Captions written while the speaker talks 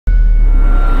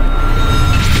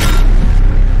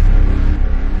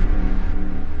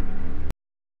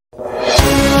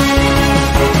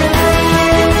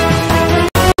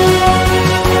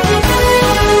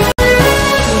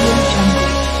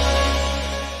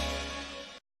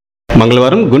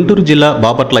మంగళవారం గుంటూరు జిల్లా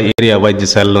బాపట్ల ఏరియా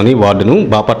వైద్యశాలలోని వార్డును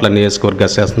బాపట్ల నియోజకవర్గ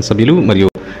శాసనసభ్యులు మరియు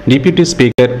డిప్యూటీ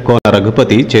స్పీకర్ కోన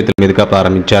రఘుపతి చేతుల మీదుగా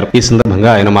ప్రారంభించారు. ఈ సందర్భంగా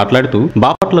ఆయన మాట్లాడుతూ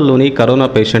బాపట్లలోని కరోనా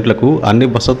పేషెంట్లకు అన్ని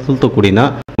వసతులతో కూడిన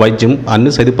వైద్యం,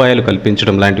 అన్ని సదుపాయాలు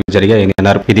కల్పించడం లాంటివి జరిగాయని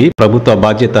అన్నారు. ఇది ప్రభుత్వ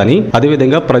బాధ్యత అని,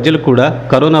 అదేవిధంగా ప్రజలు కూడా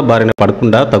కరోనా బారిన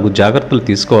పడకుండా తగు జాగ్రత్తలు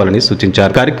తీసుకోవాలని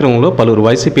సూచించారు. కార్యక్రమంలో పలువురు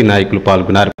వైసీపీ నాయకులు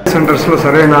పాల్గొన్నారు. సెంటర్స్ లో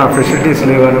సరైన ఫెసిలిటీస్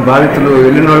లేవని బాధితులు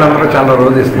వెళ్ళిన వాళ్ళందరూ చాలా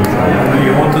రోధిస్తున్నారు.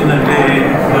 ఏమవుతుందంటే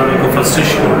వాళ్ళకు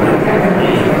ఫ్రస్ట్రేషన్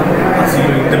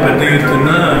అసలు ఇంత పెద్ద ఎత్తున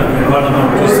ఇవాళ మనం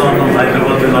చూస్తూ ఉన్నాం.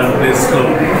 హైదరాబాద్ లాంటి ప్లేస్లో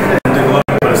ఇంత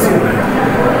ఘోరమైన పరిస్థితి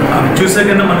అవి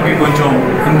చూసాకన్నా మనకి కొంచెం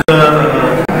ఇంత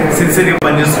సిన్సియర్గా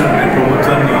పనిచేస్తున్న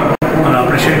ప్రభుత్వాన్ని మనం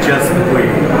అప్రిషియేట్ చేయాల్సింది పోయి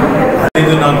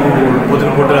అదేదో నాకు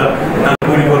పొద్దున పూట నాకు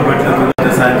కూలి కూర పెట్టలేదు,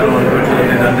 లేదా సాయంత్రం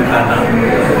పెట్టలేదు, దాని కారణం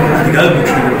అది కాదు.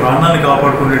 ముఖ్యంగా ప్రాణాన్ని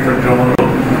కాపాడుకునేటువంటి క్రమంలో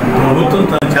ప్రభుత్వం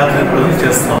తన చేతలు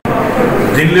చేస్తాం.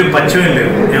 దీనిలో పచ్చమే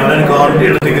లేదు. ఎవరైనా కావాలంటే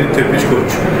ఇళ్ళ దగ్గరికి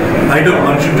తెప్పించుకోవచ్చు. బయట ఒక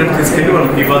మనిషి ఉంటే తీసుకెళ్ళి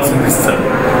వాళ్ళకి ఇవ్వాల్సింది ఇస్తారు.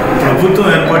 ప్రభుత్వం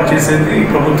ఏర్పాటు చేసేది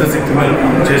ప్రభుత్వ శక్తి మీద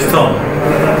చేస్తాం.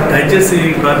 దయచేసి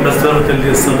ప్రస్తుతాలు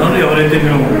తెలియజేస్తున్నాను. ఎవరైతే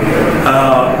మేము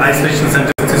ఐసోలేషన్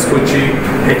సెంటర్ తీసుకొచ్చి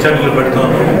హెచ్ఆర్డీలో పెడతా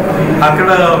ఉన్నాము, అక్కడ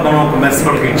మనం ఒక మెస్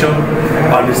వాళ్ళకి ఇచ్చాం.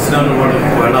 వాళ్ళు ఇస్తున్నాను.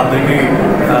 వాళ్ళందరికీ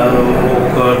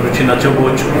ఒక రుచి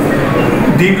నచ్చకపోవచ్చు.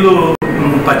 దీంట్లో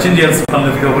పచ్చని చేయాల్సిన పని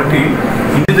లేదు కాబట్టి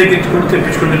ఇంటి దగ్గర కూడా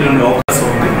తెప్పించుకుంటే అవకాశం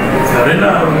ఉంది. ఎవరైనా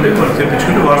ఉంటే వాళ్ళు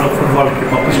తెప్పించుకుంటే వాళ్ళ ఫుడ్ వాళ్ళకి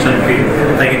పంపించడానికి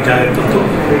తగిన జాగ్రత్తలతో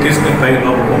తీసుకుని పై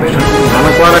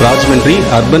పంపించడానికి. రాజమండ్రి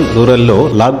అర్బన్ రూరల్లో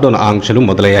లాక్డౌన్ ఆంక్షలు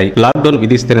మొదలయ్యాయి. లాక్డౌన్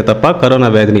విధిస్తేనే తప్ప కరోనా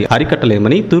వ్యాధిని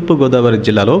అరికట్టలేమని తూర్పుగోదావరి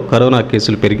జిల్లాలో కరోనా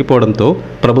కేసులు పెరిగిపోవడంతో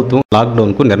ప్రభుత్వం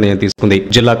లాక్డౌన్ కు నిర్ణయం తీసుకుంది.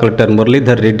 జిల్లా కలెక్టర్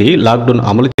మురళీధర్ రెడ్డి లాక్డౌన్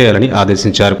అమలు చేయాలని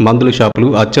ఆదేశించారు. మందుల షాపులు,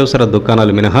 అత్యవసర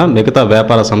దుకాణాలు మినహా మిగతా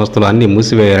వ్యాపార సంస్థలు అన్ని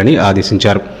మూసివేయాలని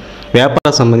ఆదేశించారు. వ్యాపార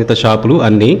సంబంధిత షాపులు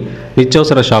అన్ని,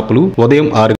 నిత్యావసర షాపులు ఉదయం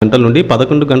 6 గంటల నుండి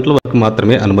 11 గంటల వరకు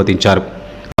మాత్రమే అనుమతించారు.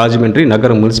 రాజమండ్రి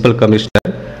నగర మున్సిపల్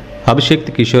కమిషనర్ అభిషేక్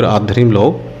కిషోర్ ఆధ్వర్యంలో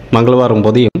మంగళవారం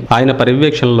ఉదయం ఆయన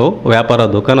పర్యవేక్షణలో వ్యాపార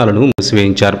దుకాణాలను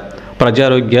మూసివేయించారు.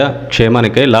 ప్రజారోగ్య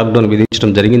క్షేమానికై లాక్డౌన్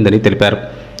విధించడం జరిగిందని తెలిపారు.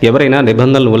 ఎవరైనా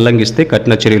నిబంధనలు ఉల్లంఘిస్తే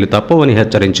కఠిన చర్యలు తప్పవని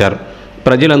హెచ్చరించారు.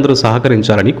 ప్రజలందరూ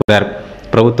సహకరించాలని కోరారు.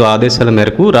 ప్రభుత్వ ఆదేశాల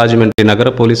మేరకు రాజమండ్రి నగర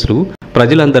పోలీసులు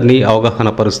ప్రజలందరినీ అవగాహన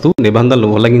పరుస్తూ నిబంధనలు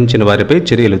ఉల్లంఘించిన వారిపై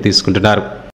చర్యలు తీసుకుంటున్నారు.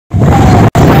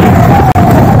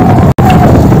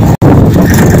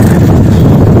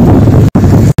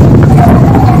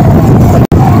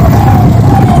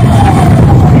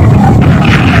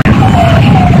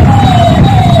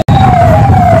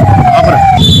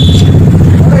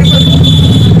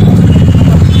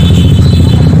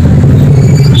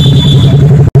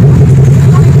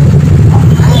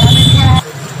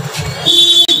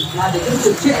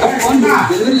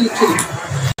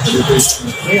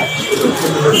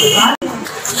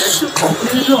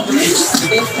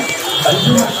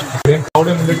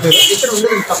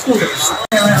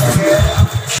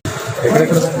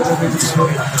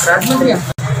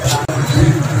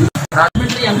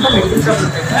 రాజమండ్రి అంతా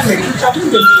మెడికల్ షాపులు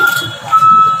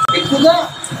ఎక్కువగా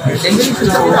డెలివరీ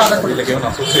సిస్టమ్ మీద ఆధారపడి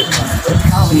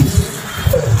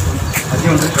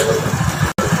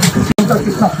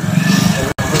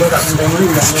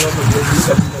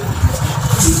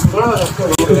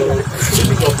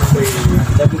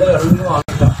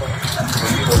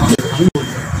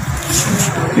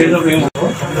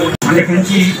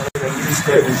నుంచి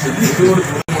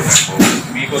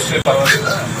మీకు వస్తే పర్వాలేదు.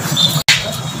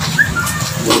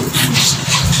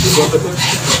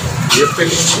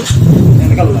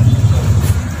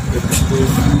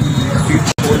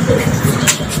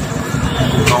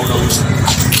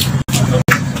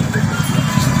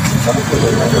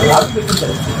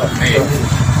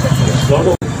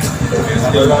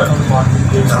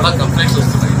 చాలా కంప్లైంట్స్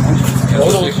వస్తున్నాయి.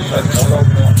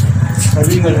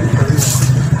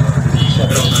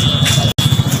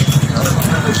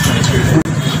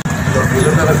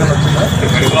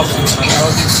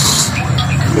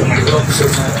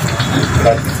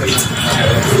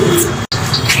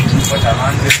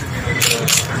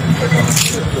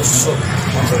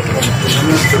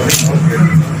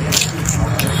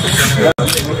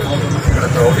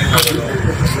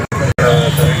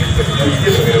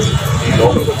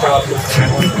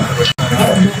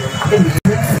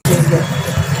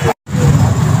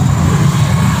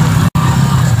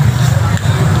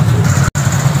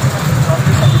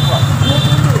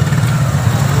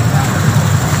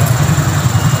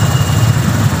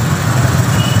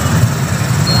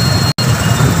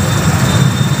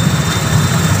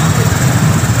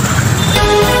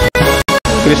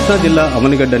 కృష్ణా జిల్లా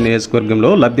అమనిగడ్డ నియోజకవర్గంలో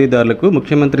లబ్ధిదారులకు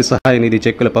ముఖ్యమంత్రి సహాయ నిధి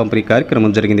చెక్కుల పంపిణీ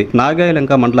కార్యక్రమం జరిగింది.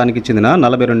 నాగాయలంక మండలానికి చెందిన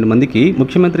 42 మందికి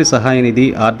ముఖ్యమంత్రి సహాయ నిధి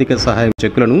ఆర్థిక సహాయం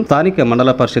చెక్కులను స్థానిక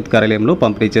మండల పరిషత్ కార్యాలయంలో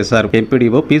పంపిణీ చేశారు.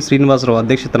 ఎంపీడీఓ పి శ్రీనివాసరావు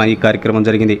అధ్యక్షతన ఈ కార్యక్రమం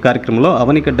జరిగింది. కార్యక్రమంలో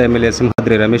Avanigadda MLA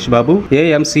Simhadri Ramesh Babu,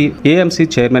 AMC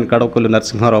chairman Kadavakollu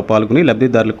Narasimha Rao పాల్గొని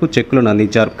లబ్ధిదారులకు చెక్కులను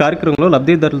అందించారు. కార్యక్రమంలో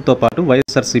లబ్ధిదారులతో పాటు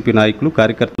వైఎస్ఆర్సీపీ నాయకులు,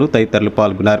 కార్యకర్తలు తదితరులు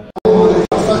పాల్గొన్నారు.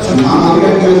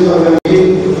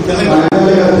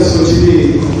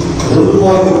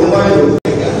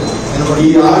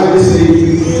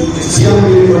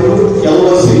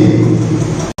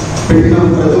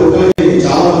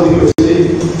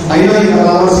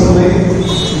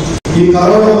 ఈ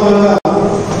కరోనా వల్ల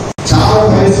చాలా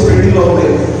ఫైల్స్ పెండింగ్ లో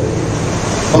ఉంటాయి.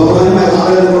 కొంతమంది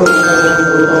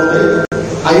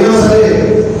అయినా సరే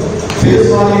ఫేస్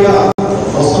వారీగా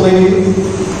వస్తున్నాయి.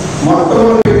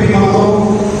 మొట్టమొదటి పెండింగ్ మాత్రం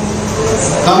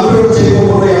కంప్యూటర్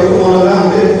చేయకపోతే ఎవరి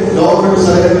అంటే గవర్నమెంట్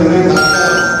సరైన నిర్ణయం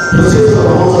ప్రొసీజర్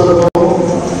అమలు జరగడం,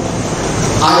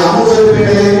 ఆ అమలు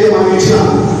జరిపేటైతే మనం ఇచ్చిన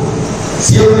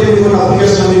సీఎం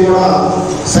అప్లికేషన్ అన్ని కూడా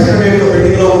సెక్రటరియట్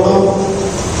పెండింగ్ లో ఉంటాం.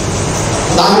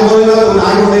 దాని మూలంగా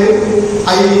నాయకుడి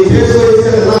అవి ఫేస్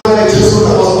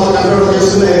చేసుకుంటా వస్తున్నారు, కంప్యూటర్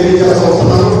చేస్తూ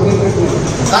వస్తున్నారు.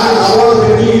 కానీ అలవాటు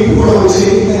పెట్టి కూడా వచ్చి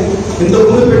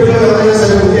ఇంతకుముందు పెట్టిన ఎవరైనా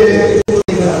సరే ఉంటే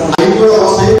అవి కూడా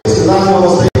వస్తాయి, సిద్ధాంతంగా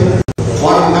వస్తాయి.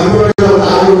 వాటిని కంప్యూటర్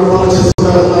నాయకుడు చేసుకుంటూ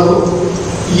వెళ్తున్నారు.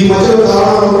 ఈ మధ్యలో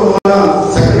కావడం వల్ల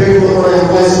సెక్రటరీ కూడా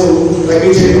ఎంప్లాయీస్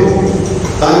తగ్గించేయడం,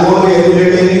 దాని మూలంగా ఏది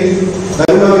లేట్ అయింది.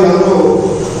 దానిలో అందరూ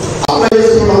అప్లై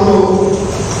చేసుకున్నప్పుడు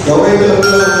ఎవరైతే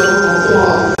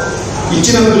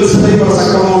ఇచ్చిన బిల్స్ ఇప్పుడు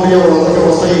సక్రమంగా ఉన్నాయో వాళ్ళకి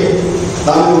వస్తాయి.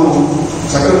 దాన్ని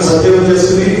సక్రమంగా సద్వినియోగం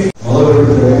చేసుకుని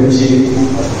మొదలుపెట్టి ప్రయోగించి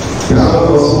గ్రామాల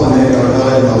కోసం అనేక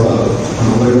రకాలైన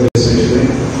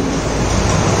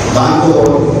దాంతో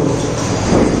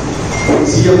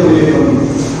సీఎం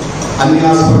అన్ని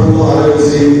హాస్పిటల్లో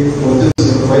ఆరోగ్యశ్రీ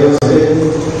వర్తించకపోయినా సరే,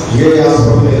 ఏ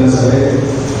హాస్పిటల్ అయినా సరే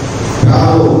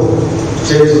గ్రామాలు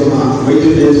చేస్తున్న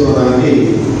వైద్యం చేసుకోవడానికి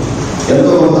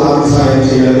ఎంతో కొంత ఆర్థిక సహాయం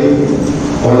చేయాలి,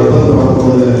 వాళ్ళు ఇబ్బంది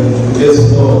పడకూడదనే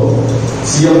ఉద్దేశంతో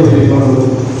సీఎం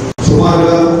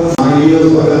సుమారుగా ఆ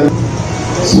నియోజకవర్గాన్ని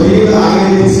స్వయంగా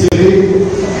ఆయన తీసుకెళ్లి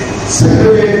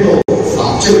సెక్రటరియట్ లో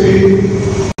చెప్పి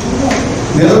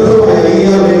నిరంతరం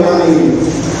అయ్యా లేవని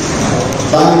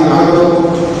దాన్ని అడగడం,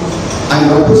 ఆయన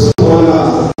రప్పిస్తున్న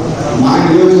మా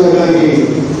నియోజకవర్గానికి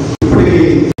ఇప్పటికీ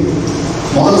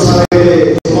మొదటిసారి అయితే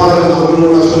సుమారుగా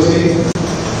 43 లక్షలు వచ్చింది,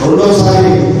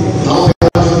 రెండోసారి 46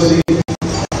 లక్షలు వచ్చింది,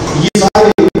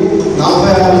 ఈసారి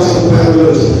 46 లక్షల రూపాయలు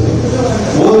వచ్చింది.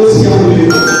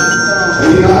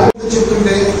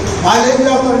 చెప్తుంటే వాళ్ళు ఏం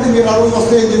చేస్తారంటే మీరు ఆ రోజు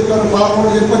వస్తాయని చెప్పారు,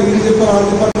 11 చెప్పారు, ఇది చెప్పారు, 6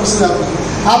 చెప్పారు, ప్రశ్న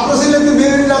ఆ ప్రశ్నలు అయితే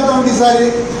మేమేం చేస్తామంటే ఈసారి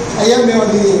అయ్యా మేము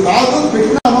అది రాదు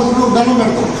పెట్టిన అవసరం దండం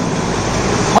పెడతాం.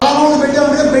 11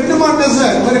 పెట్టామంటే పెట్టిన మాట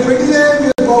సార్, మరి పెట్టితే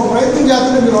మీరు ప్రయత్నం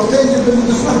చేస్తుంటే మీరు వస్తాయని చెప్పి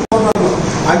చూసుకుంటున్నారు.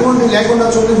 అటువంటి లేకుండా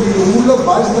చూడండి, మీ ఊళ్ళో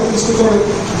బాధ్యత తీసుకుంటున్నాడు.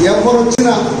 ఎవరు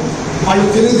వచ్చినా వాళ్ళు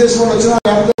తెలుగుదేశం వాళ్ళు వచ్చినా,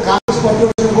 లేకపోతే కాంగ్రెస్ పార్టీ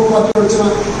వచ్చినా, ఇంకో పార్టీ వచ్చినా,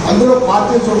 అందులో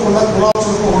పార్టీలు చూడకుండా, కులాలు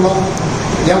చూసుకోకుండా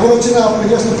ఎవరు వచ్చినా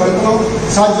అప్లికేషన్ పెడతాం,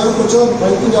 సాధ్యానికి వచ్చేందుకు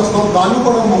ప్రయత్నం చేస్తాం. దాన్ని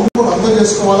కూడా మమ్మల్ని కూడా అర్థం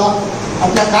చేసుకోవాలా.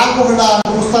 అట్లా కాకుండా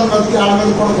పుస్తకాలు బతికి ఆడ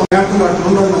మీద కూడా అట్లా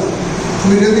ఉండదు.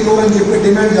 మీరు ఎందుకు ఎవరని చెప్పి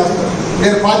డిమాండ్ చేస్తారు.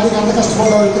 నేను పార్టీకి అంత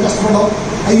కష్టపడ్డావు, ఎంత కష్టపడ్డావు,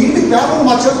 ఆ ఇంటికి పేపర్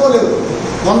మా చేతుకోలేదు.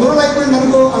 100 రోజులు అయిపోయింది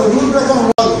అనుకో, అది రూల్ ప్రకారం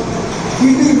రాదు.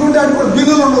 ఇంటికి ఉంటే అది కూడా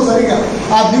బిల్లులు ఉండవు సరిగా.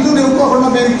 ఆ బిల్లులు ఇవ్వకుండా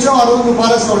మేము ఇచ్చాం, ఆ రోజు నువ్వు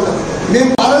పారేస్తూ ఉంటాం. మేము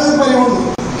పారేసిన పని ఉండదు,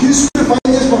 తీసుకుని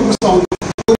ఫైన్ చేసి పంపిస్తూ ఉంటాం.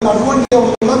 అటువంటి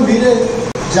మీరే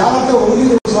జాగ్రత్త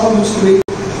 1-2 సార్లు చూసుకుని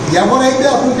ఎవరైతే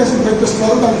అప్లికేషన్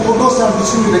పెట్టిస్తున్నారో దాని ఫోటో స్టార్ట్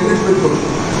తీసుకుని మీ దగ్గర పెట్టుకోండి.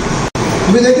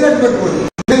 మీ దగ్గర పెట్టుకోండి.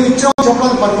 మేము ఇచ్చామని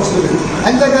చెప్పడానికి పనికొస్తుంది.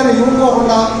 అంతేగాని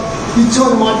ఇవ్వకోకుండా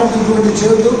ఇచ్చామని మాట్లాడుతున్నటువంటి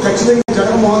చేయొద్దు. ఖచ్చితంగా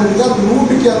జగన్మోహన్ రెడ్డి గారు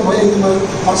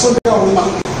 100% ఉన్న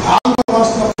ఆంధ్ర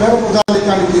రాష్ట్ర పేద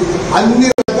ప్రజానికానికి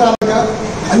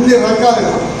అన్ని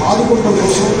రకాలుగా ఆదుకోవడం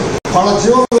కోసం, వాళ్ళ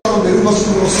జీవనాలను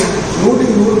మెరుగుపరచడం కోసం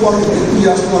 100% ప్రయత్నం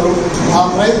చేస్తున్నారు. ఆ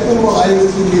ప్రయత్నంలో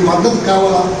ఆయనకి మీ మద్దతు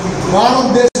కావాలా.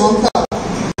 భారతదేశం అంతా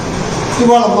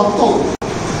ఇవాళ మొత్తం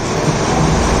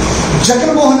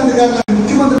జగన్మోహన్ రెడ్డి గారిని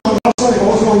ముఖ్యమంత్రి మన రాష్ట్రానికి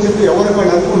అవసరం అని చెప్పి ఎవరు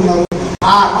వాళ్ళు అనుకుంటున్నారు.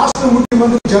 ఆ రాష్ట్ర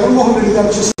ముఖ్యమంత్రి జగన్మోహన్ రెడ్డి గారు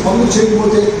చేసిన పనులు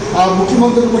చేయకపోతే ఆ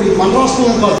ముఖ్యమంత్రులు కూడా మన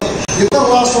రాష్ట్రంలో కాదు, ఇతర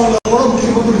రాష్ట్రాల్లో కూడా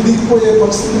ముఖ్యమంత్రులు దిగిపోయే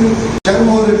పరిస్థితిని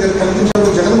జగన్మోహన్ రెడ్డి గారు కల్పించారు.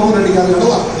 జగన్మోహన్ రెడ్డి గారి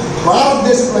వల్ల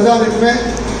భారతదేశ ప్రజానికమే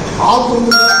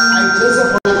ఆతృతగా ఆయన చేసే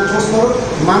పనులు చూస్తారు.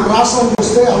 మన రాష్ట్రానికి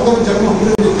వస్తే అందరూ జగన్మోహన్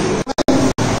రెడ్డి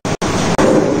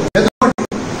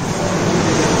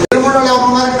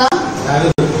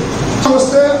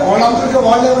వస్తే వాళ్ళందరికీ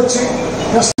వాళ్ళే వచ్చి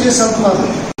ప్రశ్న చేసి అంటున్నారు.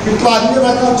 ఇట్లా అన్ని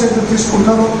రకాల చర్యలు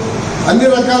తీసుకుంటున్నారు. అన్ని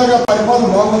రకాలుగా పరిపాలన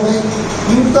బాగుంది.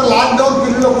 ఇంత లాక్డౌన్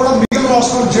పీరియడ్లో కూడా మిగిలిన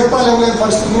రాష్ట్రాలు జీతాలు ఇవ్వలేని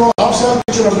పరిస్థితుల్లో రాష్ట్రాలకు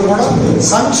ఇచ్చినప్పుడు కూడా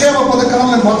సంక్షేమ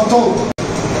పథకాలను మొత్తం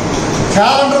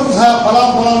క్యాలెండర్ సహా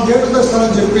ఫలానా డేట్లు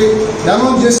తెస్తారని చెప్పి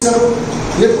అనౌన్స్ చేశారు.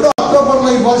 ఎప్పుడో అక్టోబర్లో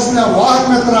ఇవ్వాల్సిన వాహన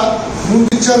మిత్ర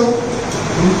ముందిచ్చారు.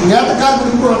 నేత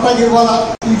కార్మికులు కూడా అట్టాగే ఇవ్వాలా,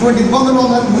 ఇటువంటి ఇబ్బందులు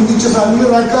ఉందని ముందిచ్చేసారు. అన్ని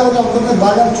రకాలుగా అందరినీ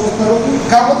బాగా చూస్తున్నారు.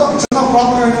 కాకపోతే ఒక చిన్న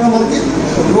ప్రాబ్లం ఏంటంటే మనకి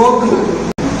రోడ్లు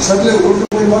సరిలే రోడ్లు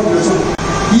పోయి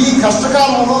ఈ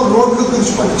కష్టకాలంలో రోడ్లు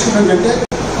గురించి పట్టించుకోవడం కంటే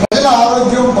ప్రజల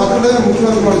ఆరోగ్యం బతకడమే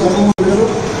ముఖ్యమంత్రి కూడా జగన్మోహన్ గారు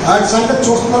వాటి సంగతి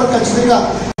చూస్తున్నారు. ఖచ్చితంగా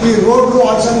ఈ రోడ్లు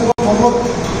వాటి సంగతి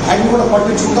అవి కూడా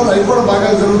పట్టించుకుంటారు. అవి కూడా బాగా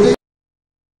జరుగుతాయి.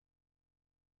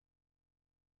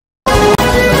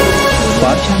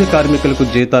 పారిశుద్ధ్య కార్మికులకు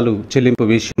జీతాలు చెల్లింపు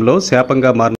విషయంలో శాపంగా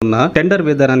మారనున్న టెండర్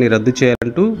విధానాన్ని రద్దు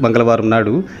చేయాలంటూ మంగళవారం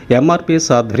నాడు ఎంఆర్పీఎస్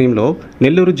ఆధ్వర్యంలో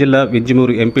నెల్లూరు జిల్లా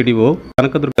వింజమూరు ఎంపీడీఓ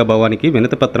కనకదుర్గ భవానికి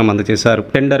వినతిపత్రం అందజేశారు.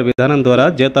 టెండర్ విధానం ద్వారా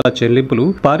జీతాల చెల్లింపులు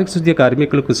పారిశుద్ధ్య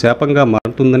కార్మికులకు శాపంగా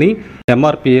మారుతుందని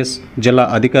ఎంఆర్పీఎస్ జిల్లా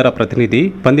అధికార ప్రతినిధి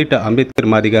పందిట అంబేద్కర్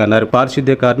మాదిగా అన్నారు.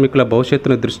 పారిశుద్ధ్య కార్మికుల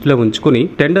భవిష్యత్తును దృష్టిలో ఉంచుకుని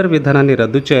టెండర్ విధానాన్ని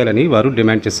రద్దు చేయాలని వారు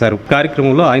డిమాండ్ చేశారు.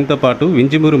 కార్యక్రమంలో ఆయనతో పాటు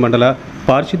వింజమూరు మండల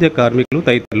పారిశుద్ధ్య కార్మికులు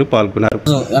తదితరులు పాల్గొన్నారు.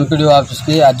 ఎంపీడీ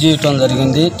ఆఫీస్కి అర్జీ ఇవ్వడం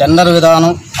జరిగింది. టెండర్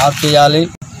విధానం ఆఫ్ చేయాలి,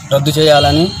 రద్దు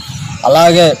చేయాలని,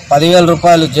 అలాగే 10,000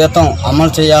 రూపాయలు జీతం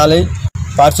అమలు చేయాలి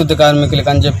పారిశుద్ధ్య కార్మికులకి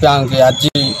అని చెప్పి ఆమెకి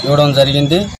అర్జీ ఇవ్వడం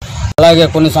జరిగింది. అలాగే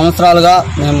కొన్ని సంవత్సరాలుగా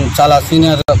మేము చాలా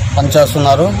సీనియర్గా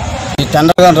పనిచేస్తున్నారు. ఈ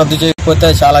టెండర్ గాని రద్దు చేయకపోతే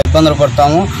చాలా ఇబ్బందులు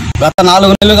పడతాము. గత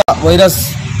 4 నెలలుగా వైరస్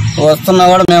వస్తున్నా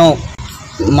కూడా మేము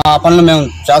మా పనులు మేము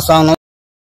చేస్తా ఉన్నాం.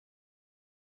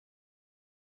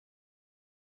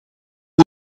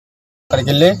 అక్కడికి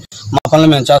వెళ్ళి మా పనులు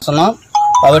మేము చేస్తున్నాం.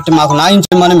 కాబట్టి మాకు న్యాయం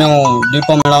చేయమని మేము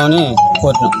డిపో మేడామని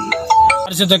కోరుతున్నాం.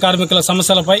 పారిశుద్ధ్య కార్మికుల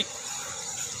సమస్యలపై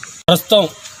ప్రస్తుతం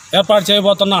ఏర్పాటు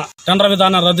చేయబోతున్న టెండర్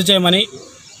విధానం రద్దు చేయమని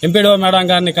ఎంపీడీఓ మేడం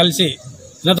గారిని కలిసి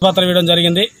వినతిపత్రం ఇవ్వడం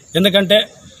జరిగింది. ఎందుకంటే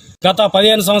గత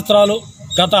 15 సంవత్సరాలు,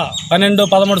 గత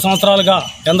 12-13 సంవత్సరాలుగా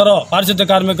ఎందరో పారిశుద్ధ్య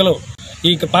కార్మికులు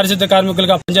ఈ పారిశుద్ధ్య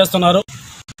కార్మికులుగా పనిచేస్తున్నారు.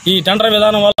 ఈ టెండర్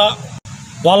విధానం వల్ల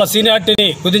వాళ్ళ సీనియారిటీని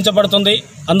కుదించబడుతుంది.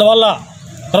 అందువల్ల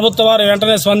ప్రభుత్వం వారు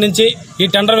వెంటనే స్పందించి ఈ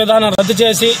టెండర్ విధానం రద్దు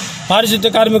చేసి పారిశుద్ధ్య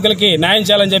కార్మికులకి న్యాయం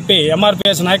చేయాలని చెప్పి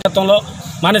ఎంఆర్పీఎస్ నాయకత్వంలో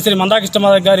మాన్యశ్రీ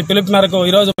మందాకృష్ణ గారి పిలుపు మేరకు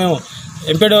ఈరోజు మేము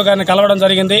ఎంపీడీఓ గారిని కలవడం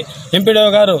జరిగింది. ఎంపీడీఓ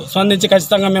గారు స్పందించి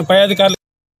ఖచ్చితంగా మేము పై అధికారులు.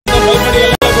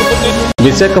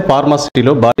 విశాఖ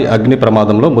ఫార్మాసిటీలో భారీ అగ్ని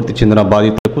ప్రమాదంలో మృతి చెందిన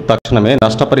బాధితులకు తక్షణమే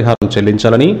నష్టపరిహారం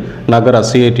చెల్లించాలని నగర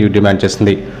సిఐటియు డిమాండ్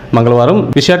చేసింది. మంగళవారం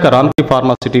విశాఖ రామ్కీ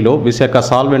ఫార్మాసిటీలో విశాఖ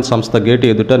సాల్వెంట్ సంస్థ గేటు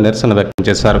ఎదుట నిరసన వ్యక్తం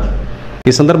చేశారు.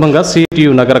 ఈ సందర్భంగా సిఐటియు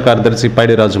నగర కార్యదర్శి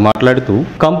పైడిరాజు మాట్లాడుతూ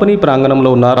కంపెనీ ప్రాంగణంలో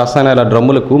ఉన్న రసాయనాల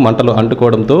డ్రమ్ములకు మంటలు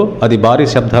అంటుకోవడంతో అది భారీ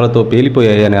శబ్దాలతో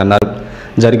పేలిపోయాయని అన్నారు.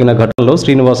 జరిగిన ఘటనలో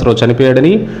శ్రీనివాసరావు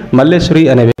చనిపోయాడని, మల్లేశ్వరి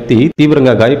అనే వ్యక్తి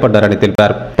తీవ్రంగా గాయపడ్డారని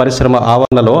తెలిపారు. పరిశ్రమ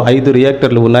ఆవరణలో 5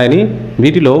 రియాక్టర్లు ఉన్నాయని,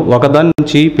 వీటిలో ఒకదాని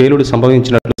నుంచి పేలుడు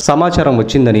సంభవించినట్లు సమాచారం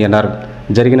వచ్చిందని అన్నారు.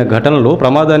 జరిగిన ఘటనలో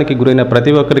ప్రమాదానికి గురైన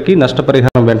ప్రతి ఒక్కరికి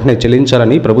నష్టపరిహారం వెంటనే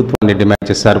చెల్లించాలని ప్రభుత్వాన్ని డిమాండ్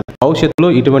చేశారు. భవిష్యత్తులో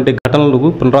ఇటువంటి ఘటనలు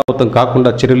పునరావృతం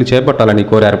కాకుండా చర్యలు చేపట్టాలని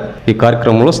కోరారు. ఈ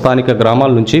కార్యక్రమంలో స్థానిక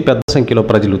గ్రామాల నుంచి పెద్ద సంఖ్యలో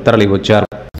ప్రజలు తరలి వచ్చారు.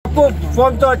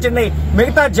 ఫోమ్ తో వచ్చింది.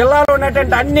 మిగతా జిల్లాలో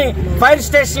ఉన్నటువంటి అన్ని ఫైర్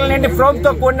స్టేషన్ల నుండి ఫ్రోమ్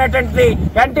తో కూడినటువంటి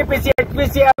ఎన్టీపీసీ,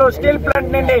 హెచ్పీసీఆర్, స్టీల్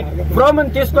ప్లాంట్ నుండి ఫ్రోమ్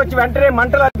తీసుకొచ్చి వెంటనే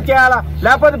మంటలు అదుపు చేయాలా,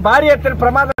 లేకపోతే భారీ ఎత్తున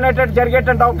ప్రమాదం అనేటువంటి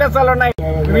జరిగేటువంటి అవకాశాలు ఉన్నాయి.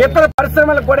 ఇతర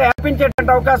పరిశ్రమలకు కూడా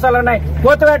వ్యాపించేటువంటి అవకాశాలు ఉన్నాయి.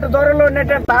 కోతవేట దూరంలో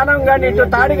ఉన్నటువంటి తానం గాని, ఇటు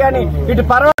తాడి గాని, ఇటు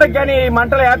పర్వాలకు గాని ఈ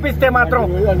మంటలు వ్యాపిస్తే మాత్రం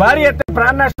భారీ ఎత్తున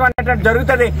ప్రాణ నష్టం అనేటువంటి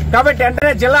జరుగుతుంది. కాబట్టి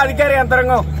వెంటనే జిల్లా అధికారి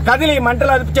యంత్రాంగం కదిలి ఈ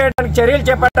మంటలు అదుపు చేయడానికి చర్యలు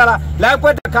చేపట్టాలా,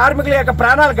 లేకపోతే కార్మికుల యొక్క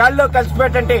ప్రాణాలు గాలిలో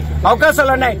కలిసిపోయేటువంటి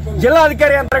అవకాశాలు ఉన్నాయి. జిల్లా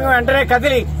అధికారి యంత్రాంగం వెంటనే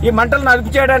కదిలి ఈ మంటలను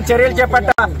అదుపు చేయడానికి చర్యలు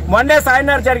చేపట్టాలా. మొన్నే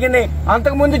సాయనాడు జరిగింది.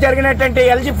 అంతకు ముందు జరిగినటువంటి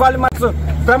ఎల్జీ పాలిమర్స్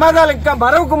ప్రమాదాలు ఇంకా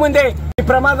మరొక ముందే ఈ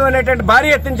ప్రమాదం అనేటువంటి భారీ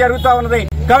ఎత్తున జరుగుతూ ఉన్నది.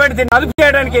 కాబట్టి దీన్ని అదుపు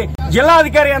చేయడానికి జిల్లా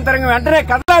అధికారి యంత్రాంగం వెంటనే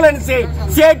కదలాలని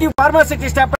CIT pharma city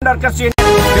staff and workers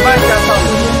demand చేస్తాం.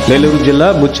 నెల్లూరు జిల్లా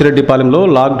బుచ్చిరెడ్డిపాలెంలో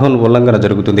లాక్డౌన్ ఉల్లంఘన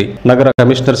జరుగుతుంది. నగర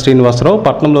కమిషనర్ శ్రీనివాసరావు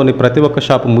పట్టణంలోని ప్రతి ఒక్క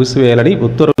షాపు మూసివేయాలని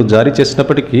ఉత్తర్వులు జారీ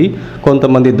చేసినప్పటికీ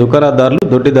కొంతమంది దుకాణదారులు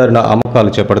దొడ్డిదారిన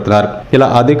అమ్మకాలు చేపడుతున్నారు. ఇలా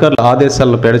అధికారుల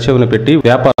ఆదేశాలను పెడచెవిన పెట్టి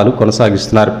వ్యాపారాలు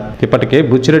కొనసాగిస్తున్నారు. ఇప్పటికే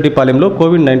బుచ్చిరెడ్డిపాలెంలో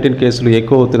కోవిడ్-19 కేసులు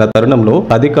ఎక్కువ అవుతున్న తరుణంలో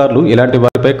అధికారులు ఇలాంటి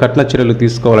వారిపై కఠిన చర్యలు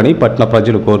తీసుకోవాలని పట్టణ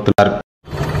ప్రజలు కోరుతున్నారు.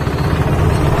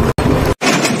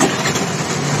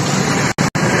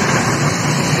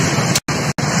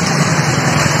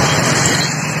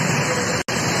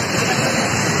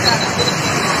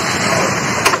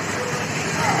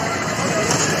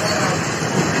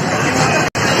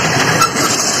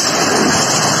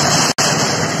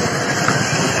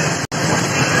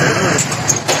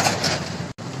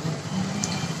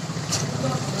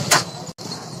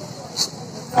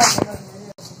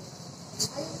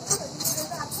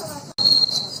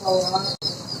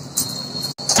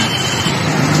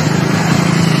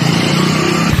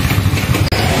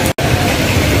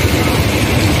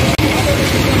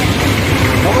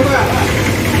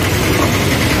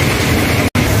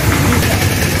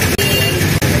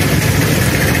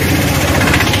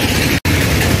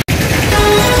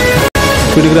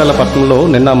 చిలివిరాల పట్టణంలో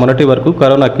నిన్న మొన్నటి వరకు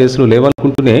కరోనా కేసులు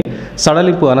లేవనుకుంటూనే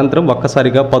సడలింపు అనంతరం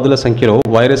ఒక్కసారిగా పదుల సంఖ్యలో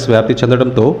వైరస్ వ్యాప్తి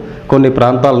చెందడంతో కొన్ని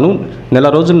ప్రాంతాలను నెల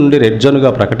రోజుల నుండి రెడ్ జోన్గా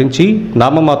ప్రకటించి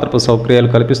నామమాత్రపు సౌకర్యాలు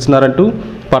కల్పిస్తున్నారంటూ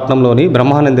పట్టణంలోని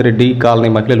బ్రహ్మానందరెడ్డి కాలనీ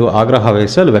మహిళలు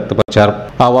ఆగ్రహావేశాలు వ్యక్తపరిచారు.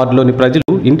 ఆ వార్డులోని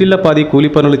ప్రజలు ఇంటిళ్లపాది కూలి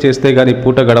పనులు చేస్తే గాని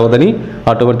పూట గడవదని,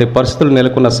 అటువంటి పరిస్థితులు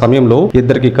నెలకొన్న సమయంలో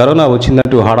ఇద్దరికి కరోనా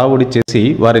వచ్చిందంటూ హడావుడి చేసి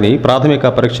వారిని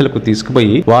ప్రాథమిక పరీక్షలకు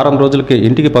తీసుకుపోయి వారం రోజులకే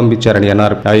ఇంటికి పంపించారని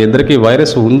అన్నారు. ఆ ఇద్దరికి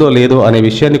వైరస్ ఉందో లేదో అనే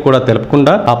విషయాన్ని కూడా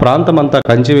తెలపకుండా ఆ ప్రాంతమంతా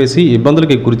కంచివేసి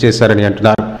ఇబ్బందులకి గురి చేశారని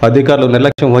అంటున్నారు. అధికారులు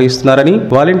నిర్లక్ష్యం వహిస్తున్నారని,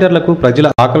 వాలంటీర్లకు ప్రజల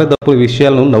ఆకలి దప్పుల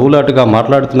విషయాలను నవ్వులాటుగా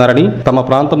మాట్లాడుతున్నారని, తమ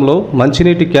ప్రాంతంలో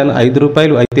మంచినీటి క్యాన్ 5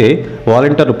 రూపాయలు అయితే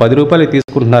వాలంటీర్లు 10 రూపాయలు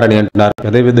తీసుకుంటున్నారని అంటున్నారు.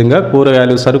 అదేవిధంగా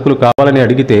కూరగాయలు సరుకులు కావాలని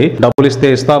అడిగితే డబ్బులు ఇస్తే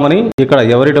ఇస్తామని, ఇక్కడ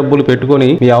ఎవరి డబ్బులు పెట్టుకుని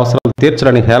మీ అవసరాలు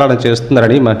తీర్చరని హేళన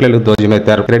చేస్తున్నారని మహిళలు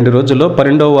ధ్వజమెత్తారు. 2 రోజుల్లో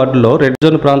 12వ వార్డులో రెడ్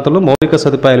జోన్ ప్రాంతంలో మౌలిక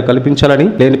సదుపాయాలు కల్పించాలని,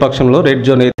 లేని పక్షంలో రెడ్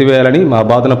జోన్ ఎత్తివేయాలని, మా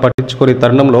బాధను పట్టించుకునే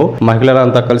తరుణంలో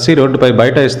మహిళలంతా కలిసి రోడ్డుపై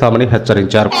బైఠాయిస్తామని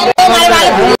హెచ్చరించారు.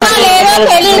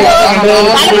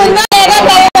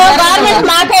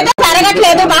 మాకైతే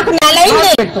జరగట్లేదు. మాకు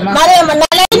నెలైంది, మరి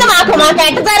నెలైంది మాకు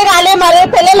ఎట్ట జరగాలి? మరి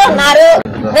పిల్లలు ఉన్నారు,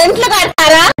 రెంట్లు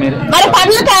కడతారా? మరి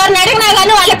పనులకు ఎవరిని అడిగినా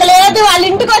గానీ వాళ్ళకి లేదు, వాళ్ళ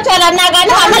ఇంటికి వచ్చారన్నా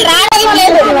గానీ మమ్మల్ని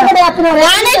రానిట్లేదు.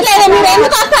 మీరు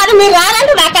ఎందుకు వస్తారు? మీరు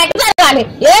రానంటే నాకు ఎట్ట జరగాలి?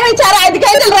 ఏమి ఇచ్చారు? 5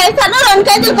 కేజీలు రైస్ అన్నా 2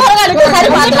 కేజీలు కూరగాయలు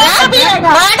సరిపోతుందా?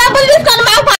 మా డబ్బులు తీసుకొని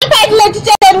మాకు పని ప్యాకెట్లు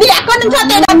ఇచ్చేయండి. ఎక్కడి నుంచి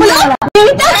వస్తాయి డబ్బులు?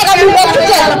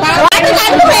 వాటికి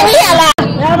వెళ్ళి అలా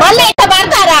మళ్ళీ ఇట్లా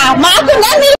పడతారా?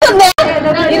 మాకుందా మీకుందా?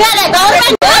 ఇదేనా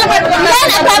గవర్నమెంట్?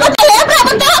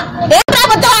 ప్రభుత్వం ఏ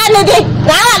ప్రభుత్వం అనేది?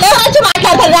 రావాలి వచ్చి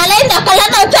మాట్లాడతారు. రాలేదు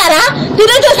ఒక్కళ్ళన్నా వచ్చారా?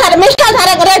 తిరిగి చూసారు మిస్టర్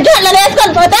సార్ రెడ్ జోన్లో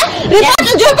వేసుకొని పోతే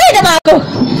రిపోర్ట్లు చూపించండి. మాకు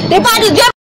రిపోర్ట్లు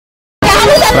చూపి.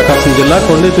 ప్రకాశం జిల్లా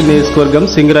కొండేపల్లి నియోజకవర్గం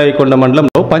సింగరాయకొండ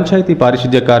మండలంలో పంచాయతీ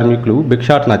పారిశుద్ధ్య కార్మికులు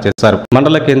భిక్షాటన చేశారు.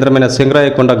 మండల కేంద్రమైన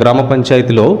సింగరాయకొండ గ్రామ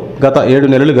పంచాయతీలో గత 7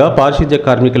 నెలలుగా పారిశుద్ధ్య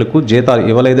కార్మికులకు జీతాలు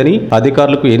ఇవ్వలేదని,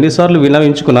 అధికారులకు ఎన్నిసార్లు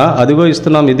విన్నవించుకున్నా అదిగో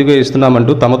ఇస్తున్నాం ఇదిగో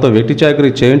ఇస్తున్నామంటూ తమతో వెట్టి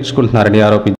చాకరీ చేయించుకుంటున్నారని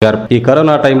ఆరోపించారు. ఈ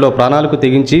కరోనా టైంలో ప్రాణాలకు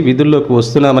తెగించి విధుల్లోకి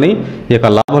వస్తున్నామని, ఇక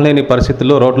లాభం లేని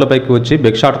పరిస్థితుల్లో రోడ్లపైకి వచ్చి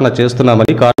భిక్షాటన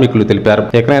చేస్తున్నామని కార్మికులు తెలిపారు.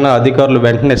 ఎక్కడైనా అధికారులు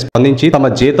వెంటనే స్పందించి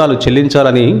తమ జీతాలు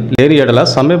చెల్లించాలని, లేని ఎడల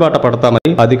సమ్మెబాట పడతామని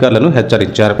అధికారులను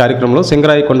హెచ్చరించారు. కార్యక్రమంలో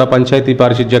సింగరాయకొండ పంచాయతీ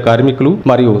పారిశుద్ధ్య కార్మికులు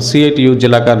మరియు సిఐటియు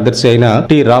జిల్లా కార్యదర్శి అయిన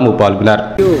టి రాము పాల్గొన్నారు.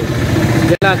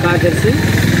 జిల్లా కార్యదర్శి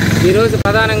ఈరోజు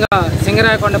ప్రధానంగా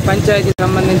సింగరాయకొండ పంచాయతీకి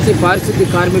సంబంధించి పారిశుద్ధ్య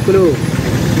కార్మికులు,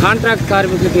 కాంట్రాక్ట్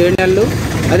కార్మికులకి 7 నెలలు,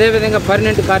 అదేవిధంగా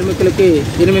పర్మనెంట్ కార్మికులకి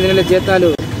 8 నెలల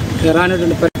జీతాలు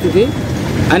రానటువంటి పరిస్థితి.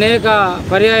 అనేక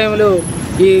పర్యాయములు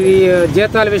ఈ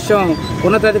జీతాల విషయం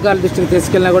ఉన్నతాధికారుల దృష్టికి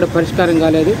తీసుకెళ్ళినా కూడా పరిష్కారం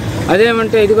కాలేదు.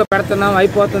 అదేమంటే ఇదిగో పెడుతున్నాం,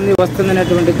 అయిపోతుంది, వస్తుంది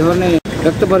అనేటువంటి ధోరణి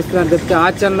వ్యక్తపరుస్తున్నారు తప్పితే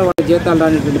ఆచరణలో వాళ్ళ జీతాలు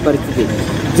రానటువంటి పరిస్థితి.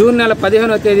 జూన్ నెల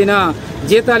 15వ తేదీన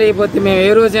జీతాలు అయిపోతే మేము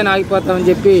ఏ రోజైనా ఆగిపోతామని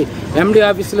చెప్పి ఎండి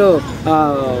ఆఫీసులో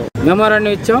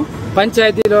మెమోరాండం ఇచ్చాం,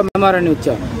 పంచాయతీలో మెమోరాండం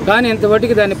ఇచ్చాం. కానీ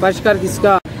ఇంతవరకు దాన్ని పరిష్కార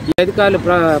దిశగా ఈ అధికారులు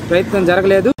ప్రయత్నం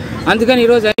జరగలేదు. అందుకని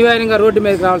ఈరోజు అనివార్యంగా రోడ్డు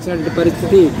మీదకి రావాల్సినటువంటి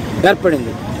పరిస్థితి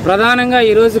ఏర్పడింది. ప్రధానంగా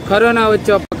ఈరోజు కరోనా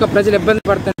వచ్చే పక్క ప్రజలు ఇబ్బంది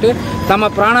పడుతుంటే తమ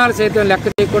ప్రాణాలు సైతం లెక్క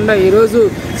చేయకుండా ఈరోజు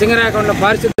సింగరాయకొండ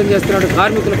పారిశుద్ధ్యం చేస్తున్న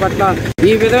కార్మికుల పట్ల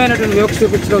ఈ విధమైనటువంటి వివక్ష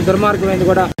చూపించడం దుర్మార్గమైనది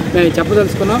కూడా మేము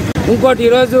చెప్పదలుచుకున్నాం. ఇంకోటి,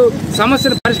 ఈరోజు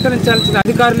సమస్యను పరిష్కరించాల్సిన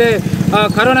అధికారులే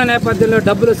కరోనా నేపథ్యంలో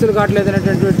డబ్బులు వసూలు కావట్లేదు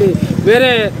అనేటటువంటి వేరే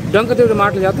డొంకతీడు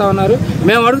మాటలు చెప్తా ఉన్నారు.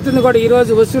 మేము అడుగుతుంది కూడా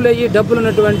ఈరోజు వసూలు అయ్యి డబ్బులు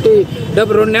ఉన్నటువంటి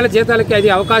 2 నెలల జీతాలకి అది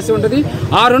అవకాశం ఉంటుంది.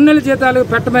 ఆ 2 నెలల జీతాలు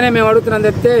పెట్టమనే మేము అడుగుతున్నాం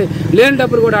తప్పితే లేని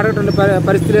డబ్బులు కూడా అడగటువంటి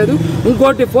పరిస్థితి లేదు.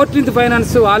 ఇంకోటి, 14th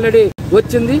ఫైనాన్స్ ఆల్రెడీ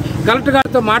వచ్చింది, కలెక్టర్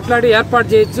గారితో మాట్లాడి ఏర్పాటు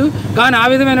చేయొచ్చు. కానీ ఆ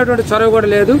విధమైనటువంటి చొరవ కూడా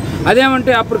లేదు.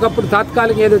 అదేమంటే అప్పటికప్పుడు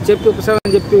తాత్కాలిక ఏదో చెప్పి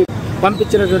ఉపశమనం చెప్పి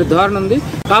పంపించినటువంటి ధోరణి ఉంది.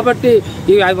 కాబట్టి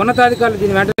ఈ ఉన్నతాధికారులు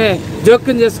దీన్ని వెంటనే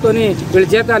జోక్యం చేసుకొని వీళ్ళ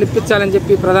జీతాలు ఇప్పించాలని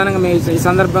చెప్పి ప్రధానంగా మేము ఈ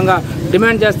సందర్భంగా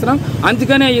డిమాండ్ చేస్తున్నాం.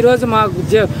 అందుకనే ఈరోజు మాకు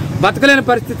బతకలేని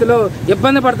పరిస్థితిలో,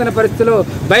 ఇబ్బంది పడుతున్న పరిస్థితిలో,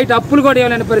 బయట అప్పులు కూడా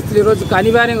ఇవ్వలేని పరిస్థితులు ఈరోజు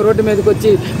అనివార్యంగా రోడ్డు మీదకి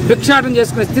వచ్చి భిక్షాటన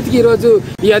చేసుకునే స్థితికి ఈరోజు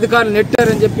ఈ అధికారులు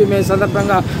నెట్టారని చెప్పి మేము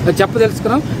సందర్భంగా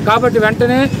చెప్పదలుచుకున్నాం. కాబట్టి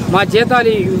వెంటనే మా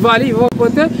జీతాలు ఇవ్వాలి,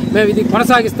 ఇవ్వకపోతే మేము ఇది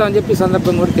కొనసాగిస్తామని చెప్పి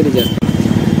సందర్భంగా కూడా తెలియజేస్తాం.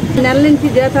 నెల నుంచి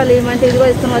జీతాలు ఏమంటే ఇదిగో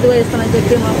ఇస్తాం అదిగో ఇస్తామని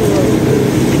చెప్పి మాకు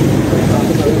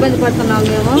ఇబ్బంది పడుతున్నాం.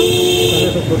 మేము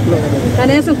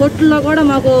కనీసం కొట్టుల్లో కూడా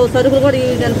మాకు సరుకులు కూడా ఈ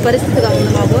పరిస్థితిగా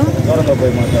ఉంది. మాకు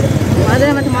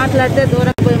అదేమంటే మాట్లాడితే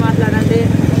దూరంగా పోయి మాట్లాడండి,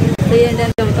 చేయండి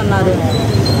అని చెబుతున్నారు.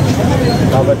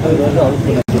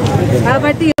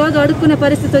 కాబట్టి ఈరోజు అడుక్కునే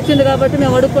పరిస్థితి వచ్చింది కాబట్టి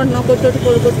మేము అడుక్కుంటున్నాం.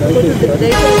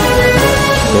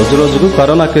 రోజురోజుకు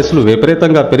కరోనా కేసులు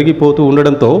విపరీతంగా పెరిగిపోతూ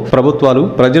ఉండడంతో ప్రభుత్వాలు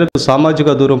ప్రజలకు సామాజిక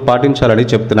దూరం పాటించాలని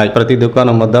చెబుతున్నాయి. ప్రతి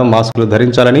దుకాణం వద్ద మాస్కులు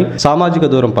ధరించాలని, సామాజిక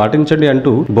దూరం పాటించండి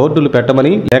అంటూ బోర్డులు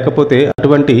పెట్టమని, లేకపోతే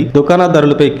అటువంటి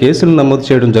దుకాణదారులపై కేసులు నమోదు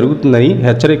చేయడం జరుగుతుందని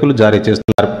హెచ్చరికలు జారీ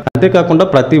చేస్తున్నారు. అంతేకాకుండా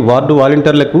ప్రతి వార్డు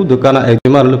వాలంటీర్లకు, దుకాణ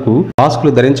యజమానులకు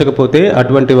మాస్కులు ధరించకపోతే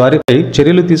అటువంటి వారిపై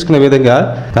చర్యలు తీసుకునే విధంగా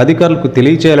అధికారులకు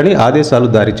తెలియజేయాలని ఆదేశాలు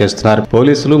జారీ చేస్తున్నారు.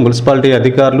 పోలీసులు, మున్సిపాలిటీ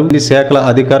అధికారులు, ఈ శాఖల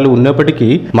అధికారులు ఉన్నప్పటికీ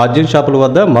మద్యం షాపుల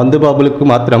వద్ద మందుబాబులకు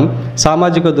మాత్రం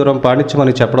సామాజిక దూరం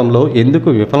పాటించమని చెప్పడంలో ఎందుకు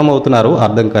విఫలమవుతున్నారో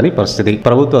అర్థం కాని పరిస్థితి.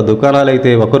 ప్రభుత్వ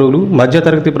దుకాణాలైతే ఒకరులు,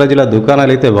 మధ్యతరగతి ప్రజల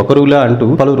దుకాణాలైతే ఒకరులా అంటూ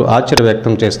పలువురు ఆశ్చర్య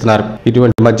వ్యక్తం చేస్తున్నారు.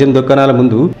 ఇటువంటి మద్యం దుకాణాల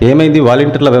ముందు ఏమైంది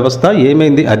వాలంటీర్ల వ్యవస్థ,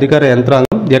 ఏమైంది అధికార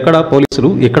యంత్రాంగం, ఎక్కడ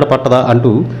పోలీసులు, ఎక్కడ పట్టదా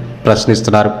అంటూ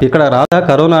ప్రశ్నిస్తున్నారు. ఇక్కడ రాదా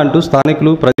కరోనా అంటూ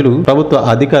స్థానికులు, ప్రజలు ప్రభుత్వ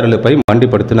అధికారులపై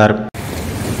మండిపడుతున్నారు.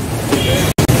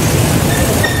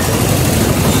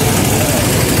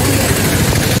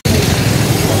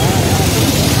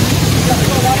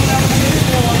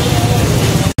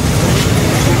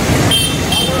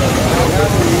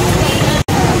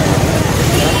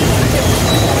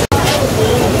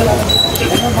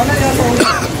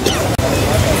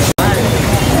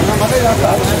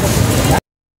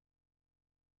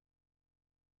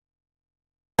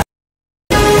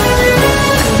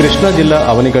 కృష్ణా జిల్లా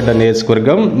అవనిగడ్డ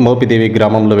నియోజకవర్గం మోపిదేవి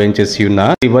గ్రామంలో వేంచేసి ఉన్న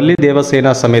శ్రీ వల్లి దేవసేన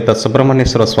సమేత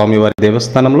సుబ్రహ్మణ్యేశ్వర స్వామివారి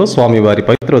దేవస్థానంలో స్వామివారి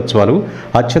పవిత్రోత్సవాలు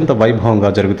అత్యంత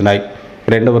వైభవంగా జరుగుతున్నాయి.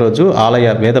 రెండవ రోజు ఆలయ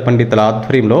వేద పండితుల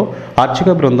ఆధ్వర్యంలో అర్చక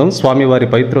బృందం స్వామివారి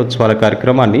పవిత్రోత్సవాల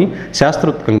కార్యక్రమాన్ని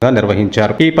శాస్త్రోక్తంగా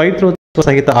నిర్వహించారు. ఈ పవిత్రోత్సవ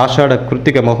సహిత ఆషాఢ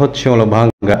కృత్తిక మహోత్సవంలో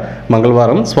భాగంగా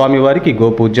మంగళవారం స్వామివారికి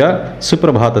గోపూజ,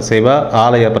 సుప్రభాత సేవ,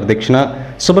 ఆలయ ప్రదక్షిణ,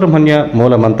 సుబ్రహ్మణ్య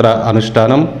మూల మంత్ర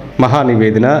అనుష్ఠానం,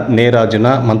 మహానివేదన, నేరాజన,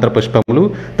 మంత్రపుష్పములు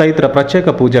తదితర ప్రత్యేక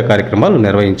పూజా కార్యక్రమాలు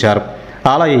నిర్వహించారు.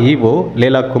 ఆలయ ఈవో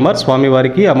లీలా కుమార్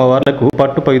స్వామివారికి, అమ్మవార్లకు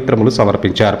పట్టు పవిత్రములు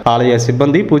సమర్పించారు. ఆలయ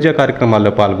సిబ్బంది పూజా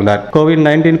కార్యక్రమాల్లో పాల్గొన్నారు.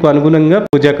 కోవిడ్-19 కు అనుగుణంగా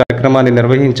పూజా కార్యక్రమాన్ని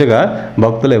నిర్వహించగా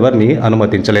భక్తులు ఎవరిని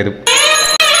అనుమతించలేదు.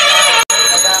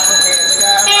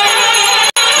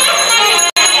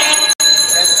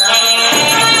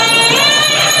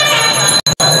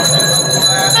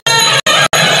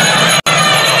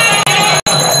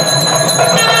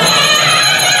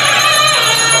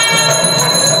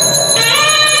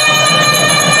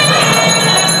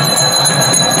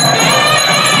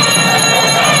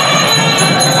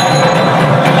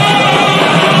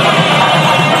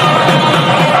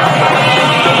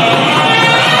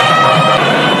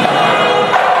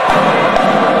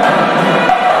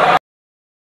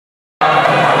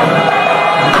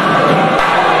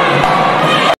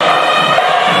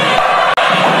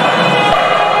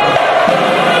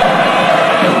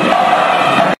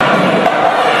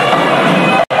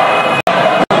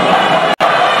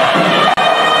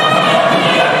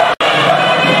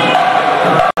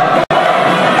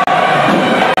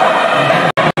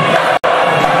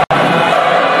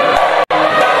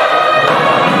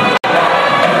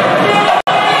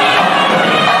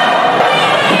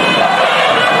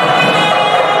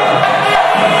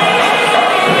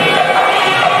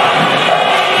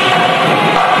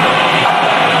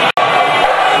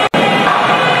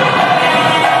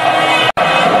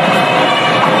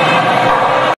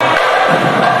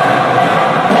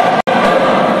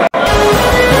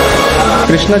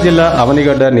 కృష్ణా జిల్లా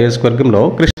అవనిగడ్డ నియోజకవర్గంలో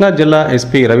కృష్ణా జిల్లా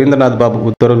ఎస్పీ రవీంద్రనాథ్ బాబు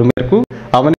ఉత్తర్వుల మేరకు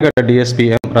అవనిగడ్డ డీఎస్పీ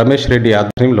ఎం రమేష్ రెడ్డి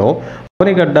ఆధ్వర్యంలో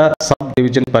అవనిగడ్డ సబ్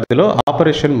డివిజన్ పరిధిలో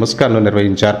ఆపరేషన్ ముస్కాన్ ను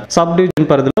నిర్వహించారు. సబ్ డివిజన్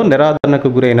పరిధిలో నిరాదరణకు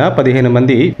గురైన 15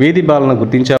 మంది వీధి బాలను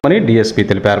గుర్తించామని డీఎస్పీ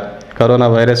తెలిపారు. కరోనా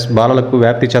వైరస్ బాలలకు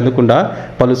వ్యాప్తి చెందకుండా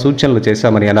పలు సూచనలు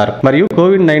చేశామని అన్నారు. మరియు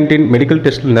కోవిడ్-19 మెడికల్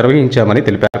టెస్టులు నిర్వహించామని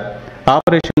తెలిపారు.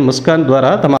 ఆపరేషన్ ముస్కాన్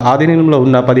ద్వారా తమ ఆధీనంలో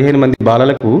ఉన్న 15 మంది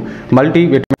బాలలకు మల్టీ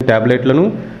విటమిన్ టాబ్లెట్లను,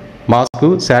 మాస్క్,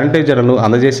 శానిటైజర్లను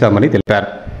అందజేశామని తెలిపారు.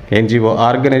 NGO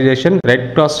organisation, red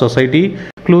cross society,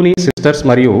 Clooney sisters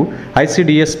మరియు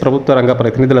ఐసిడిఎస్ ప్రభుత్వ రంగ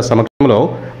ప్రతినిధుల సమక్షంలో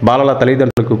బాలల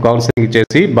తల్లిదండ్రులకు కౌన్సిలింగ్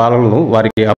చేసి బాలలను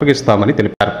వారికి అప్పగిస్తామని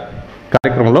తెలిపారు.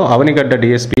 కార్యక్రమంలో అవనిగడ్డ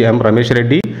డీఎస్పీ ఎం రమేష్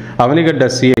రెడ్డి, అవనిగడ్డ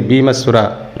సిఐ భీమేశ్వర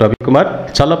రవికుమార్,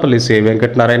 చల్లపల్లి సిఐ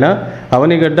వెంకటనారాయణ,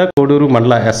 అవనిగడ్డ, కోడూరు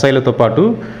మండల ఎస్ఐలతో పాటు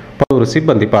పలువురు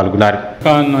సిబ్బంది పాల్గొన్నారు.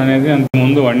 అనేది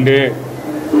అంతకుముందు వన్ డే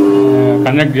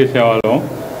కండక్ట్ చేసేవాళ్ళం.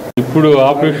 ఇప్పుడు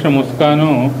ఆపరేషన్ ముస్కాను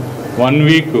 1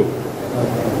 వీక్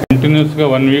కంటిన్యూస్గా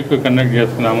 1 వీక్ కండక్ట్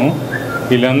చేస్తున్నాము.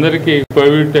 వీళ్ళందరికీ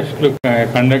కోవిడ్ టెస్టులు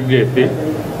కండక్ట్ చేసి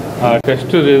ఆ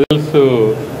టెస్ట్ రిజల్ట్స్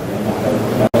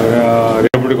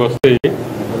రేపటికి వస్తాయి.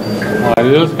 ఆ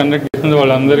రిజల్ట్స్ కండక్ట్ చేసిన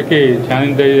వాళ్ళందరికీ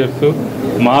శానిటైజర్స్,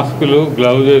 మాస్కులు,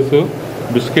 gloves,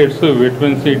 biscuits,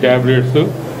 vitamin C tablets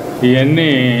ఇవన్నీ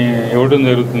ఇవ్వడం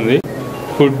జరుగుతుంది.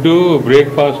 ఫుడ్,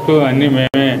 బ్రేక్ఫాస్ట్ అన్నీ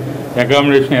మేమే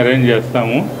అకామిడేషన్ అరేంజ్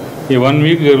చేస్తాము. ఈ 1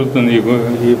 వీక్ జరుగుతుంది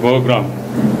ఈ ప్రోగ్రామ్.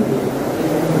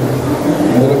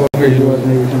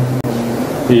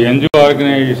 ఈ ఎన్జిఓ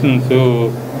ఆర్గనైజేషన్స్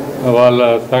వాళ్ళ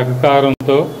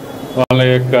సహకారంతో, వాళ్ళ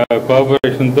యొక్క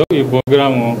కోఆపరేషన్తో ఈ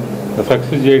ప్రోగ్రాము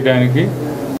సక్సెస్ చేయడానికి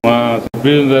మా సబ్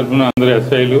డివిజన్ తరఫున అందరూ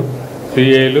ఎస్ఐలు,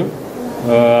 సిఐలు,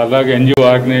 అలాగే ఎన్జిఓ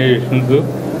ఆర్గనైజేషన్స్,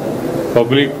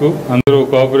 పబ్లిక్ అందరూ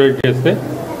కోఆపరేట్ చేస్తే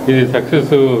ఇది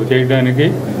సక్సెస్ చేయడానికి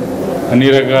అన్ని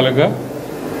రకాలుగా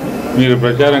మీరు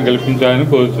ప్రచారం కల్పించాలని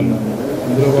కోరుతున్నాను.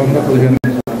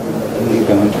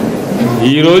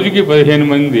 ఈ రోజుకి 15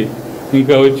 మంది,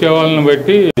 ఇంకా వచ్చే వాళ్ళని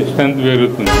బట్టి స్ట్రెంత్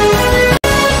పెరుగుతుంది.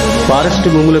 ఫారెస్ట్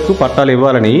భూములకు పట్టాలు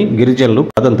ఇవ్వాలని గిరిజనులు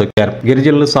పదం తొక్కారు.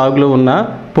 గిరిజనులు సాగులో ఉన్న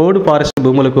పోడు ఫారెస్ట్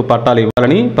భూములకు పట్టాలు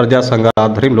ఇవ్వాలని ప్రజా సంఘాల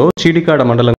ఆధ్వర్యంలో చీడికాడ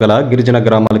మండలం గల గిరిజన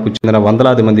గ్రామాలకు చెందిన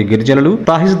వందలాది మంది గిరిజనులు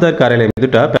తహసీల్దార్ కార్యాలయం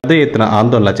ఎదుట పెద్ద ఎత్తున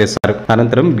ఆందోళన చేశారు.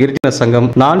 అనంతరం గిరిజన సంఘం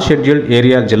నాన్ షెడ్యూల్డ్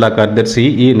ఏరియా జిల్లా కార్యదర్శి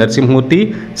ఈ నరసింహమూర్తి,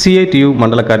 సిఐటియు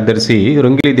మండల కార్యదర్శి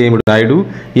రొంగిలిదేముడు నాయుడు,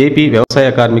 ఏపీ వ్యవసాయ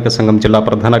కార్మిక సంఘం జిల్లా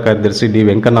ప్రధాన కార్యదర్శి డి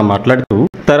వెంకన్న మాట్లాడుతూ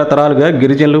తరతరాలుగా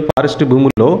గిరిజనులు ఫారెస్ట్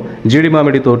భూముల్లో జీడి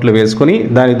మామిడి తోటలు వేసుకుని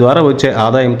దాని ద్వారా వచ్చే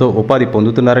ఆదాయంతో ఉపాధి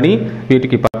పొందుతున్నారని,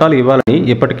 వీటికి పట్టాలు ఇవ్వాలని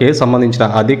ఇప్పటికే సంబంధించిన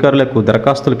అధికారులకు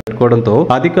దరఖాస్తులు పెట్టుకోవడంతో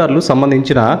అధికారులు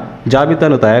సంబంధించిన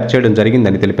జాబితాను తయారు చేయడం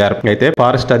జరిగిందని తెలిపారు. అయితే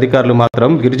ఫారెస్ట్ అధికారులు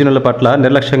మాత్రం గిరిజనుల పట్ల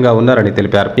నిర్లక్ష్యంగా ఉన్నారని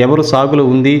తెలిపారు. ఎవరు సాగులో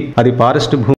ఉంది, అది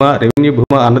ఫారెస్ట్ భూమా, రెవెన్యూ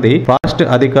భూమా అన్నది ఫారెస్ట్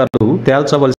అధికారులు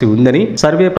తేల్చవలసి ఉందని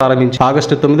సర్వే ప్రారంభించి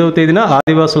ఆగస్టు 9వ తేదీన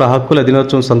ఆదివాసుల హక్కుల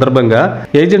దినోత్సవం సందర్భంగా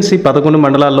ఏజెన్సీ 11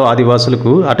 మండలాల్లో ఆదివాసులకు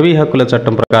అటవీ హక్కుల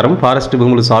చట్టం ప్రకారం ఫారెస్ట్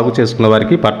భూములు సాగు చేసుకున్న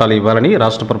వారికి పట్టాలు ఇవ్వాలని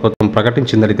రాష్ట్ర ప్రభుత్వం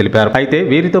ప్రకటించిందని తెలిపారు. అయితే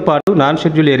వీరితో పాటు non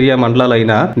schedule area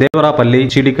మండలాలైన Devarapalli,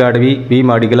 చీడికాడవి,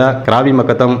 వీమాడిగల,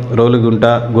 క్రావిమకతం, Rolugunta,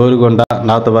 గోరుగొండ,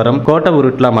 Nathavaram, కోట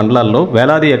ఉరుట్ల మండలాల్లో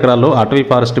వేలాది ఎకరాల్లో అటవీ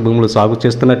ఫారెస్ట్ భూములు సాగు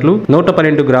చేస్తున్నట్లు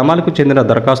 112 గ్రామాలకు చెందిన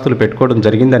దరఖాస్తులు పెట్టుకోవడం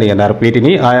జరిగిందని అన్నారు.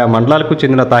 వీటిని ఆయా మండలాలకు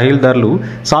చెందిన తహసీల్దార్లు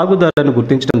సాగుదారులను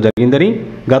గుర్తించడం జరిగిందని,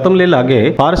 గతంలో లాగే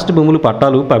ఫారెస్ట్ భూములు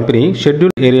పట్టాలు పంపిణీ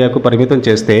షెడ్యూల్ ఏరియాకు పరిమితం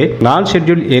చేస్తే నాన్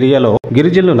షెడ్యూల్ ఏరియాలో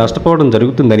గిరిజనులు నష్టపోవడం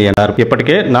జరుగుతుందని అన్నారు.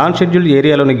 ఇప్పటికే నాన్ షెడ్యూల్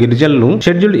ఏరియాలోని గిరిజనులను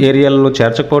షెడ్యూల్ ఏరియాలలో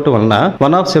చేర్చకపోవడం వలన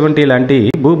 170 లాంటి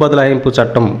భూ బదలాయింపు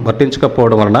చట్టం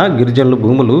వర్తించకపోవడం వలన గిరిజనులు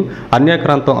భూములు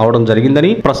అన్యాక్రాంతం అవడం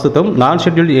జరిగిందని, ప్రస్తుతం నాన్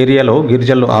షెడ్యూల్ ఏరియాలో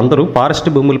గిరిజనులు అందరూ ఫారెస్ట్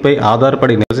భూములపై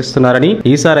ఆధారపడి నివసిస్తున్నారని,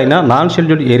 ఈసారైనా నాన్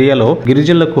షెడ్యూల్ ఏరియాలో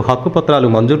గిరిజనులకు హక్కు పత్రాలు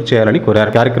మంజూరు చేయాలని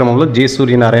కోరారు. కార్యక్రమంలో జి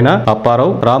సూర్యనారాయణ,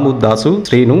 అప్పారావు, రాము దాసు,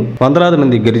 శ్రీను, వందలాది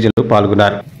మంది గిరిజనులు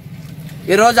పాల్గొన్నారు.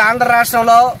 ఈరోజు ఆంధ్ర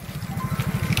రాష్ట్రంలో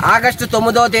ఆగస్టు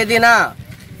 9వ తేదీన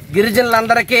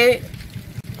గిరిజనులందరికీ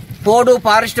పోడు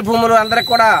ఫారెస్ట్ భూములు అందరికి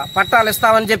కూడా పట్టాలు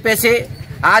ఇస్తామని చెప్పేసి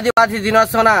ఆదివాసీ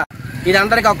దినోత్సవం ఇది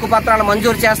అందరికి హక్కు పత్రాలు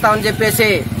మంజూరు చేస్తామని చెప్పేసి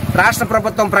రాష్ట్ర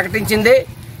ప్రభుత్వం ప్రకటించింది.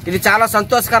 ఇది చాలా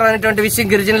సంతోషకరమైనటువంటి విషయం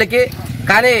గిరిజనులకి.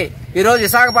 కానీ ఈరోజు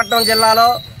విశాఖపట్నం జిల్లాలో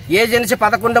ఏజెన్సీ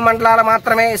 11 మండలాలు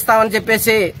మాత్రమే ఇస్తామని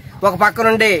చెప్పేసి ఒక పక్క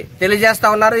నుండి తెలియజేస్తా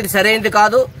ఉన్నారు. ఇది సరైనది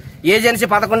కాదు. ఏజెన్సీ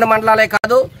 11 మండలాలే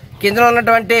కాదు, కింద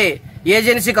ఉన్నటువంటి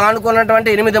ఏజెన్సీకి ఆనుకున్నటువంటి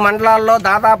 8 మండలాల్లో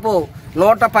దాదాపు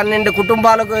 112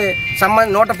 కుటుంబాలకు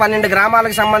 112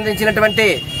 గ్రామాలకు సంబంధించినటువంటి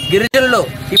గిరిజనులు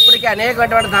ఇప్పటికే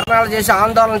అనేకమైనటువంటి ధర్నాలు చేసి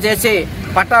ఆందోళన చేసి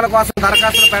పట్టాల కోసం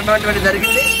దరఖాస్తులు పెట్టడం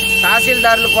జరిగింది.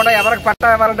 తహసీల్దారులు కూడా ఎవరికి పట్టా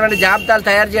ఇవ్వాలన్నటువంటి జాబితాలు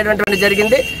తయారు చేయడం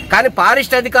జరిగింది. కానీ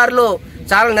ఫారెస్ట్ అధికారులు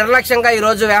చాలా నిర్లక్ష్యంగా ఈ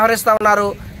రోజు వ్యవహరిస్తా ఉన్నారు.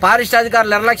 ఫారెస్ట్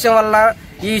అధికారుల నిర్లక్ష్యం వల్ల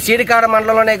ఈ చీడికాడ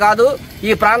మండలంలోనే కాదు,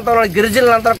 ఈ ప్రాంతంలో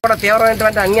గిరిజనులందరూ కూడా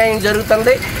తీవ్రమైనటువంటి అన్యాయం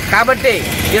జరుగుతుంది. కాబట్టి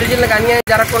గిరిజనులకు అన్యాయం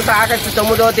జరగకుండా ఆగస్టు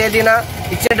 9వ తేదీన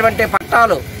ఇచ్చినటువంటి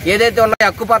పట్టాలు ఏదైతే ఉన్నాయో,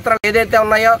 హక్కు పత్రాలు ఏదైతే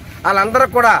ఉన్నాయో వాళ్ళందరూ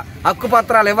కూడా హక్కు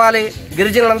పత్రాలు ఇవ్వాలి.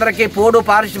 గిరిజనులందరికీ పోడు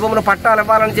ఫారెస్ట్ భూములు పట్టాలు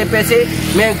ఇవ్వాలని చెప్పేసి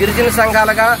మేము గిరిజన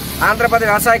సంఘాలుగా, ఆంధ్రప్రదేశ్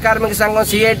వ్యవసాయ కార్మిక సంఘం,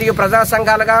 సిఐటియు ప్రజా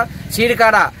సంఘాలుగా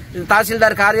చీడికాడ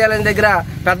తహసీల్దార్ కార్యాలయం దగ్గర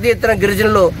పెద్ద ఎత్తున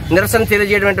గిరిజనులు నిరసన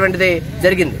తెలియజేయడం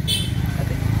జరిగింది.